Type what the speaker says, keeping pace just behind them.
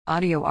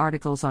Audio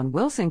articles on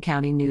Wilson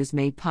County News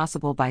made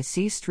possible by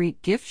C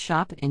Street Gift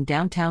Shop in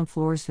downtown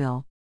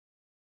Floresville.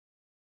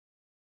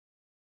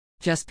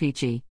 Just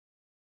Peachy.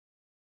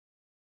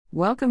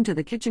 Welcome to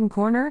the Kitchen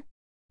Corner.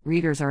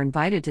 Readers are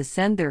invited to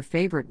send their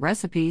favorite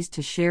recipes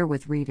to share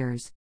with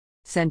readers.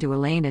 Send to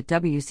Elaine at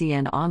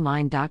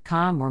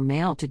wcnonline.com or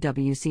mail to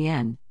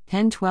WCN,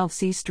 1012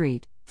 C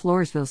Street,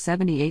 Floresville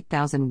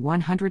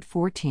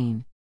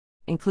 78114.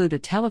 Include a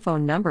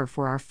telephone number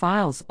for our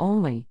files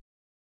only.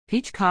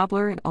 Peach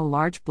cobbler in a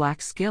large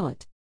black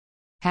skillet.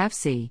 Half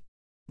C.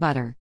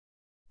 Butter.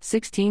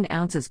 16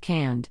 ounces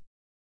canned.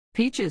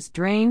 Peaches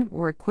drained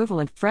or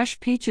equivalent fresh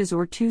peaches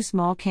or 2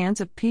 small cans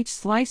of peach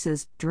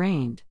slices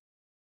drained.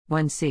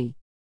 1 C.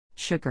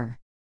 Sugar.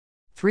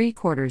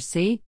 3/4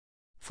 C.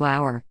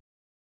 Flour.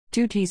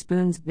 2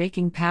 teaspoons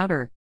baking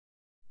powder.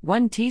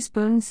 1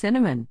 teaspoon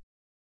cinnamon.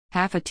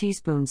 Half a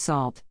teaspoon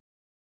salt.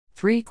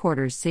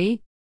 3/4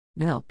 C.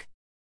 Milk.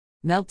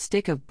 Melt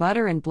stick of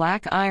butter in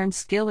black iron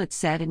skillet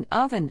set in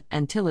oven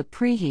until it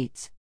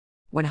preheats.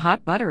 When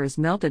hot butter is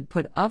melted,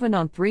 put oven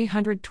on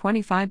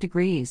 325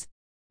 degrees.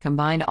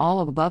 Combine all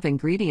of above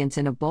ingredients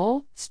in a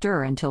bowl,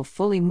 stir until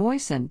fully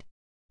moistened.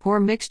 Pour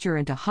mixture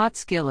into hot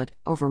skillet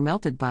over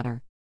melted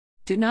butter.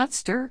 Do not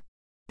stir.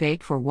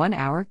 Bake for 1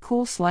 hour,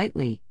 cool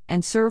slightly,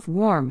 and serve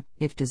warm,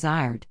 if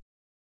desired.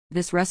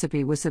 This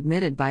recipe was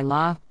submitted by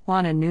La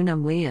Juana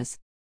Nunam Lias.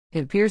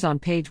 It appears on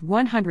page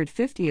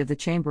 150 of the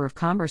Chamber of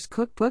Commerce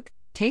Cookbook,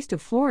 Taste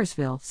of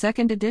Floresville,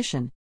 2nd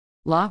edition.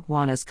 La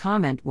Juana's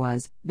comment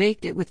was,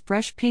 "Baked it with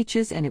fresh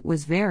peaches and it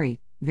was very,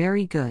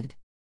 very good."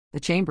 The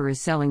Chamber is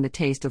selling the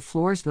Taste of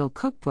Floresville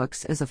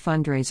cookbooks as a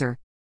fundraiser.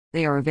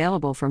 They are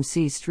available from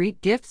C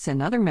Street Gifts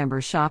and other member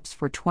shops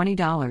for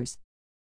 $20.